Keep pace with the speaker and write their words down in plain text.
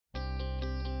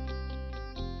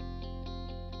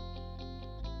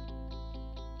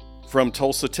From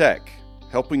Tulsa Tech,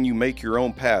 helping you make your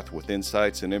own path with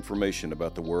insights and information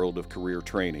about the world of career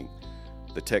training.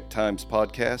 The Tech Times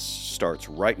podcast starts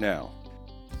right now.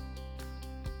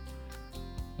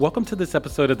 Welcome to this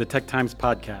episode of the Tech Times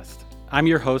podcast. I'm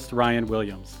your host, Ryan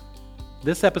Williams.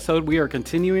 This episode, we are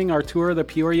continuing our tour of the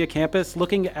Peoria campus,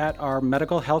 looking at our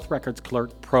Medical Health Records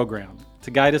Clerk program.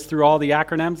 To guide us through all the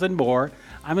acronyms and more,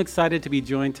 I'm excited to be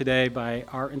joined today by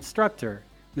our instructor,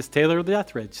 Ms. Taylor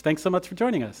Deatherage. Thanks so much for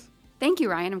joining us. Thank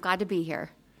you, Ryan. I'm glad to be here.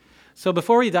 So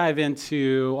before we dive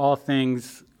into all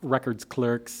things records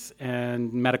clerks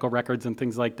and medical records and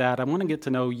things like that, I want to get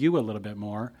to know you a little bit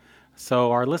more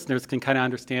so our listeners can kind of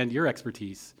understand your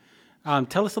expertise.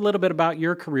 Tell us a little bit about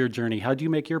your career journey. How did you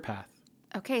make your path?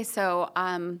 Okay, so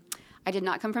I did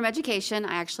not come from education.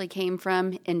 I actually came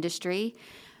from industry.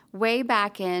 Way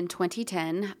back in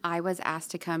 2010, I was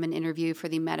asked to come and interview for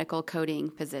the medical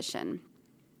coding position.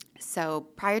 So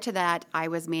prior to that, I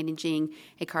was managing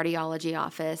a cardiology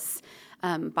office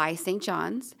by St.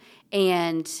 John's,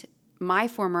 and my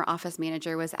former office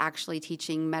manager was actually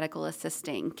teaching medical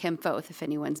assisting, Kim Foth, if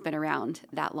anyone's been around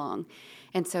that long.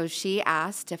 And so she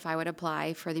asked if I would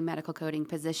apply for the medical coding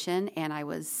position, and I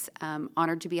was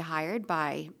honored to be hired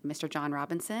by Mr. John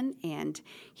Robinson, and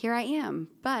here I am.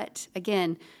 But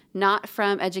again, not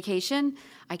from education.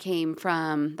 I came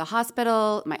from the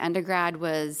hospital. My undergrad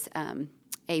was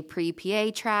a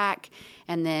pre-PA track,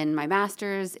 and then my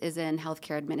master's is in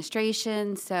healthcare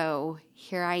administration. So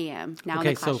here I am now. Okay,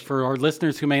 in the classroom. so for our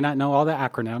listeners who may not know all the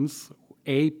acronyms,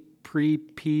 a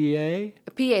pre-PA?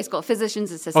 PA school,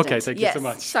 physician's assistant. Okay, thank you so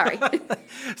much. Sorry.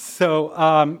 So,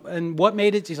 and what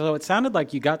made it, so it sounded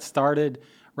like you got started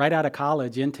right out of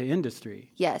college into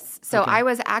industry. Yes. So Okay. I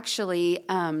was actually,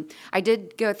 I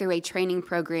did go through a training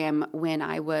program when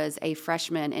I was a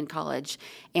freshman in college,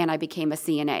 and I became a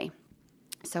CNA.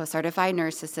 So a certified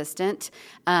nurse assistant.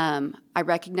 I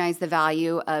recognize the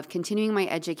value of continuing my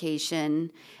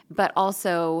education, but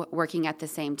also working at the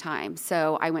same time.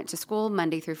 So I went to school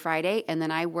Monday through Friday, and then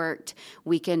I worked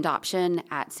weekend option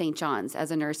at St. John's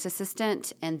as a nurse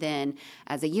assistant, and then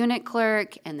as a unit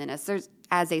clerk, and then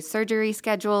as a surgery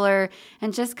scheduler,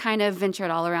 and just kind of ventured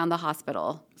all around the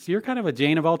hospital. So you're kind of a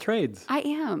Jane of all trades. I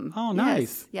am. Oh,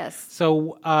 nice. Yes.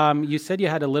 So you said you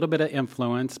had a little bit of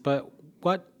influence, but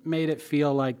what made it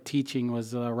feel like teaching was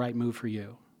the right move for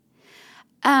you?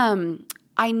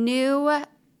 I knew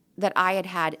that I had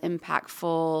had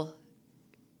impactful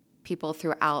people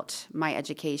throughout my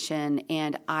education,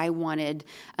 and I wanted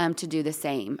to do the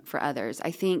same for others.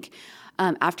 I think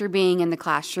after being in the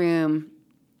classroom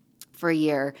for a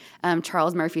year,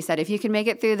 Charles Murphy said, if you can make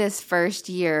it through this first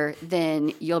year,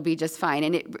 then you'll be just fine.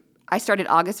 And I started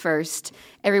August 1st.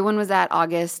 Everyone was at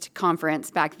August conference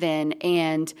back then,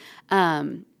 and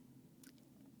I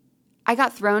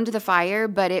got thrown to the fire,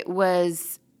 but it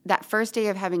was that first day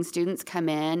of having students come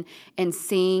in and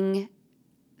seeing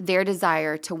their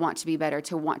desire to want to be better,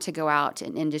 to want to go out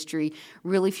in industry,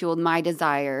 really fueled my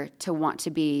desire to want to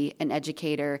be an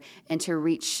educator and to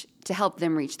help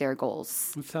them reach their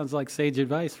goals. It sounds like sage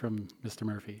advice from Mr.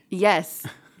 Murphy. Yes.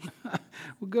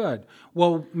 Well, good.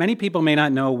 Well, many people may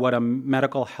not know what a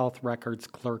medical health records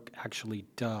clerk actually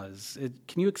does.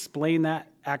 Can you explain that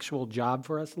actual job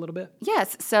for us a little bit?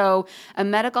 Yes. So a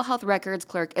medical health records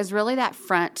clerk is really that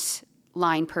front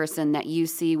line person that you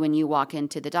see when you walk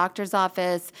into the doctor's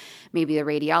office, maybe the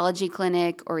radiology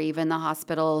clinic, or even the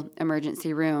hospital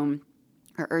emergency room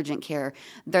or urgent care.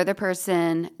 They're the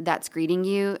person that's greeting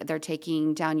you. They're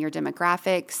taking down your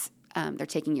demographics. They're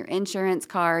taking your insurance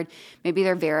card. Maybe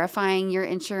they're verifying your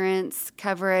insurance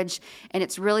coverage. And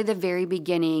it's really the very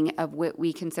beginning of what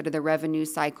we consider the revenue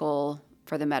cycle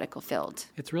for the medical field.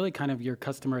 It's really kind of your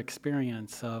customer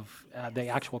experience of the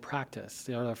actual practice.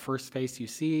 They're the first face you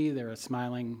see. They're a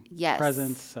smiling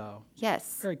presence. So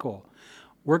yes. Very cool.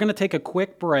 We're going to take a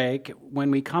quick break.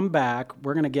 When we come back,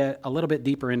 we're going to get a little bit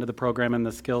deeper into the program and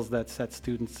the skills that set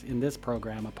students in this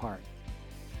program apart.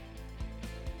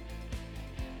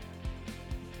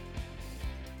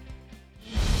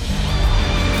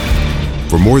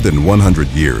 For more than 100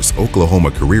 years,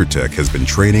 Oklahoma CareerTech has been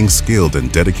training skilled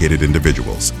and dedicated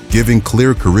individuals, giving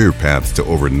clear career paths to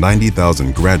over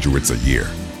 90,000 graduates a year.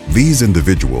 These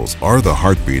individuals are the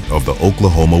heartbeat of the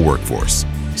Oklahoma workforce,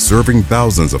 serving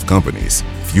thousands of companies,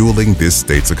 fueling this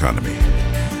state's economy.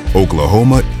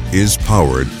 Oklahoma is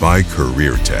powered by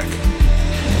CareerTech.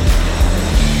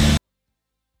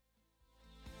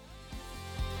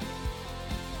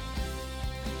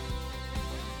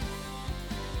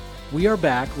 We are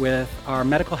back with our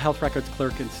Medical Health Records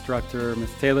Clerk instructor, Ms.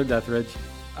 Taylor Deatherage.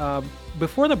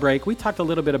 Before the break, we talked a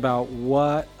little bit about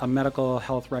what a Medical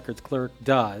Health Records Clerk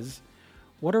does.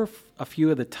 What are a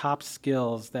few of the top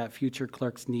skills that future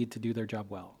clerks need to do their job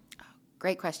well?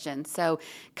 Great question. So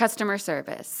customer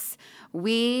service.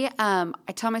 I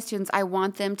tell my students I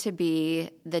want them to be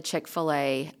the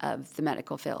Chick-fil-A of the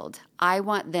medical field. I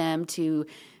want them to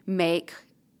make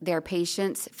their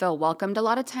patients feel welcomed. A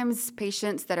lot of times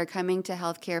patients that are coming to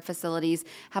healthcare facilities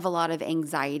have a lot of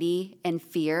anxiety and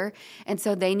fear, and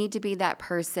so they need to be that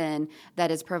person that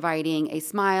is providing a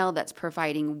smile, that's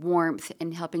providing warmth,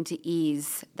 and helping to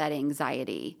ease that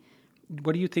anxiety.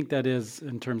 What do you think that is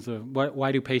in terms of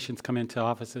why do patients come into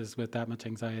offices with that much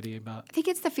anxiety about? I think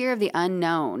it's the fear of the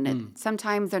unknown. And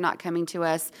sometimes they're not coming to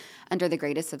us under the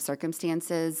greatest of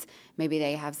circumstances. Maybe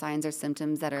they have signs or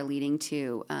symptoms that are leading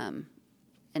to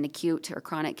an acute or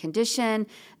chronic condition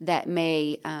that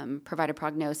may provide a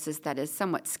prognosis that is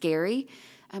somewhat scary.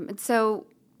 And so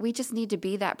we just need to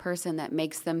be that person that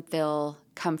makes them feel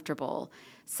comfortable.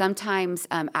 Sometimes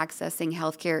accessing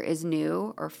healthcare is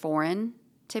new or foreign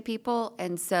to people,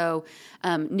 and so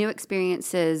new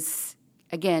experiences,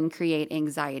 again, create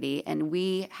anxiety, and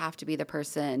we have to be the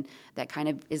person that kind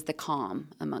of is the calm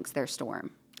amongst their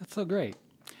storm. That's so great.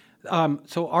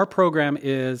 So our program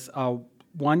is a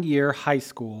 1-year high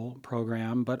school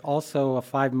program, but also a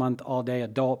 5-month all-day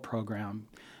adult program.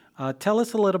 Tell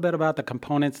us a little bit about the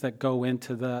components that go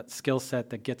into the skill set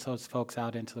that gets those folks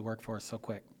out into the workforce so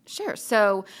quick. Sure.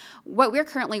 So what we're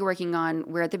currently working on,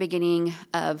 we're at the beginning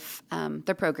of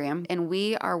the program, and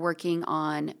we are working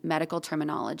on medical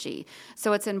terminology.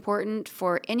 So it's important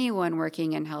for anyone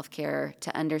working in healthcare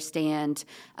to understand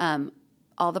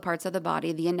all the parts of the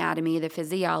body, the anatomy, the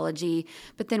physiology,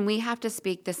 but then we have to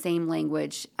speak the same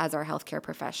language as our healthcare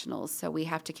professionals. So we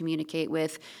have to communicate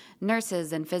with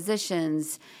nurses and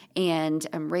physicians and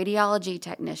radiology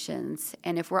technicians.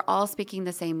 And if we're all speaking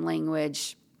the same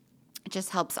language, it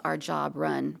just helps our job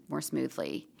run more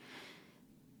smoothly.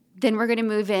 Then we're going to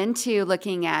move into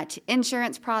looking at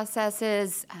insurance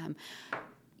processes.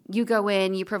 You go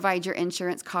in, you provide your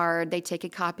insurance card, they take a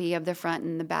copy of the front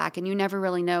and the back, and you never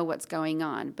really know what's going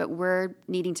on. But we're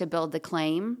needing to build the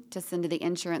claim to send to the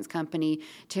insurance company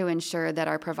to ensure that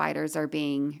our providers are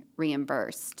being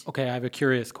reimbursed. Okay, I have a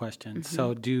curious question. Mm-hmm.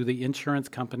 So do the insurance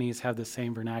companies have the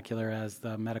same vernacular as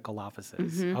the medical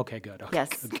offices? Mm-hmm. Okay, good. Okay, yes.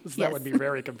 Good, because that would be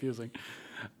very confusing.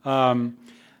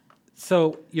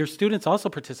 So your students also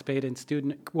participate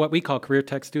in what we call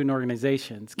CareerTech Student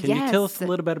Organizations. Can you tell us a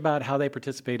little bit about how they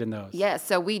participate in those? Yes.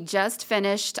 So we just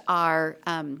finished our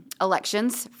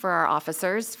elections for our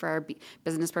officers, for our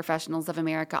Business Professionals of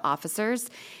America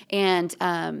officers. And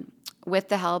with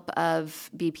the help of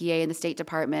BPA and the State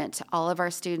Department, all of our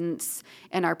students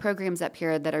and our programs up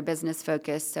here that are business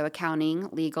focused, so accounting,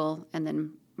 legal, and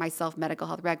then myself, Medical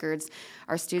Health Records,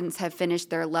 our students have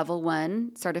finished their level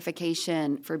 1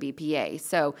 certification for BPA.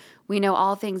 So we know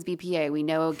all things BPA. We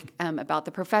know about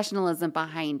the professionalism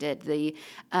behind it, the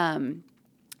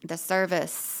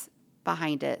service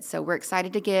behind it. So we're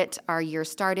excited to get our year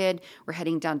started. We're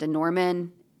heading down to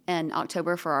Norman in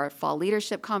October for our fall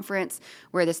leadership conference,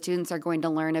 where the students are going to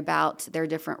learn about their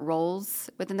different roles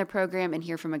within the program and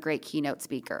hear from a great keynote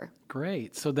speaker.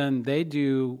 Great. So then they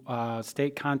do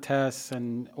state contests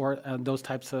or those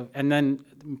types of, and then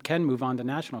can move on to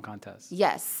national contests.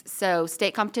 Yes. So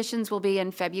state competitions will be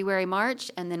in February,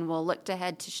 March, and then we'll look to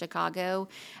head to Chicago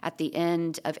at the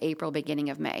end of April, beginning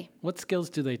of May. What skills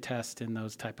do they test in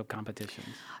those type of competitions?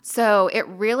 So it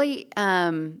really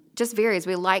just varies.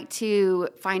 We like to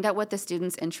find out what the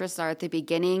students' interests are at the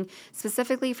beginning.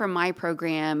 Specifically for my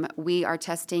program, we are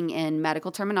testing in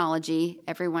medical terminology.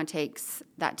 Everyone takes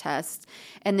that test.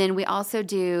 And then we also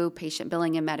do patient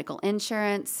billing and medical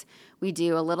insurance. We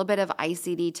do a little bit of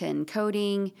ICD-10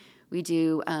 coding. We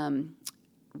do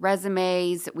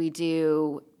resumes.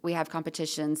 We have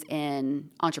competitions in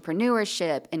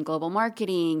entrepreneurship and global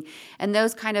marketing, and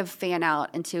those kind of fan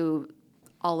out into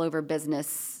all over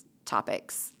business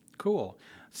topics. Cool.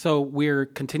 So we're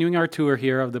continuing our tour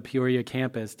here of the Peoria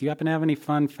campus. Do you happen to have any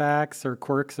fun facts or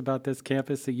quirks about this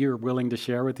campus that you're willing to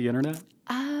share with the internet?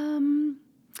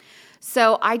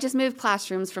 So I just moved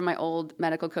classrooms from my old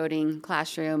medical coding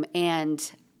classroom,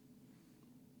 and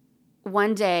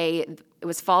one day it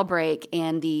was fall break,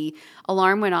 and the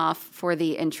alarm went off for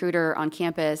the intruder on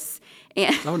campus.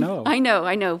 And oh, no. I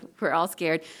know. We're all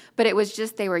scared. But it was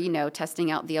just they were,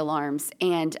 testing out the alarms.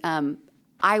 And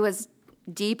I was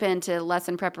deep into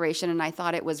lesson preparation, and I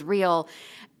thought it was real.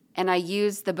 And I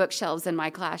used the bookshelves in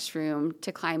my classroom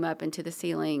to climb up into the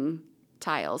ceiling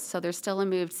tiles. So there's still a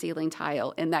moved ceiling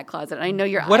tile in that closet. I know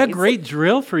your eyes. What a great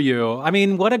drill for you. I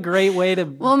mean, what a great way to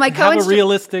have a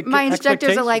realistic my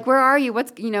instructors are like, where are you?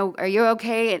 Are you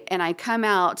okay? And I come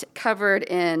out covered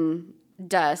in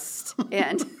dust.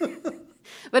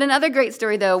 But another great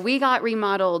story, though, we got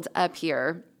remodeled up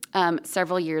here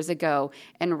several years ago.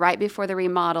 And right before the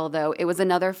remodel, though, it was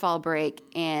another fall break,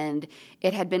 and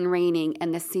it had been raining,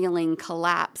 and the ceiling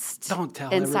collapsed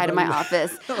inside of my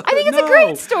office. I think it's a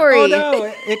great story. Oh,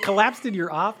 no. It collapsed in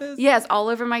your office? Yes, all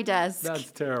over my desk. That's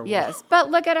terrible. Yes,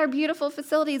 but look at our beautiful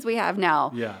facilities we have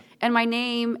now. Yeah. And my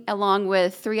name, along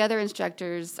with 3 other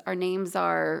instructors, our names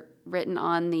are written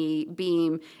on the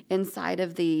beam inside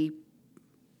of the...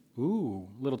 Ooh,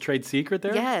 little trade secret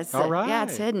there? Yes. All right. Yeah,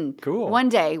 it's hidden. Cool. One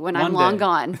day when I'm long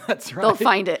gone, That's right. they'll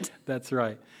find it. That's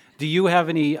right. Do you have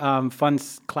any fun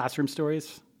classroom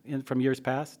stories from years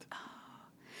past?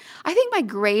 I think my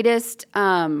greatest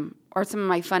or some of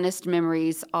my funnest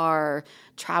memories are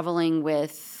traveling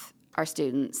with our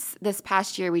students. This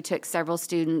past year, we took several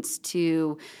students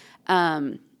to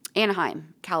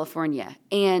Anaheim, California.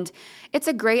 And it's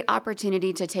a great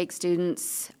opportunity to take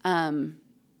students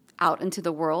out into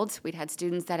the world. We'd had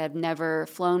students that have never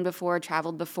flown before,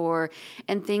 traveled before,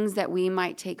 and things that we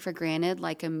might take for granted,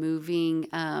 like a moving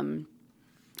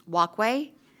walkway.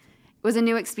 It was a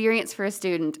new experience for a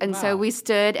student. And so we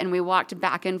stood and we walked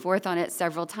back and forth on it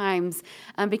several times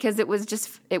because it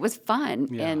was fun.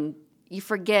 Yeah. And you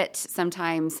forget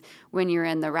sometimes when you're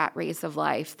in the rat race of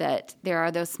life that there are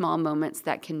those small moments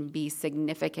that can be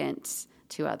significant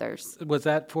to others. Was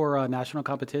that for a national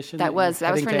competition? That was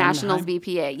for Nationals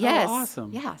BPA. Yes. Oh,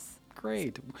 awesome. Yes.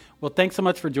 Great. Well, thanks so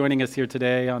much for joining us here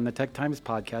today on the Tech Times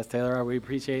podcast, Taylor. We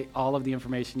appreciate all of the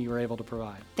information you were able to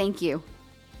provide. Thank you.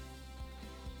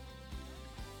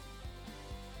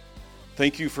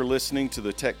 Thank you for listening to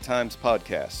the Tech Times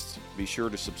podcast. Be sure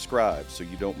to subscribe so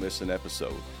you don't miss an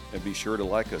episode, and be sure to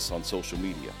like us on social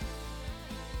media.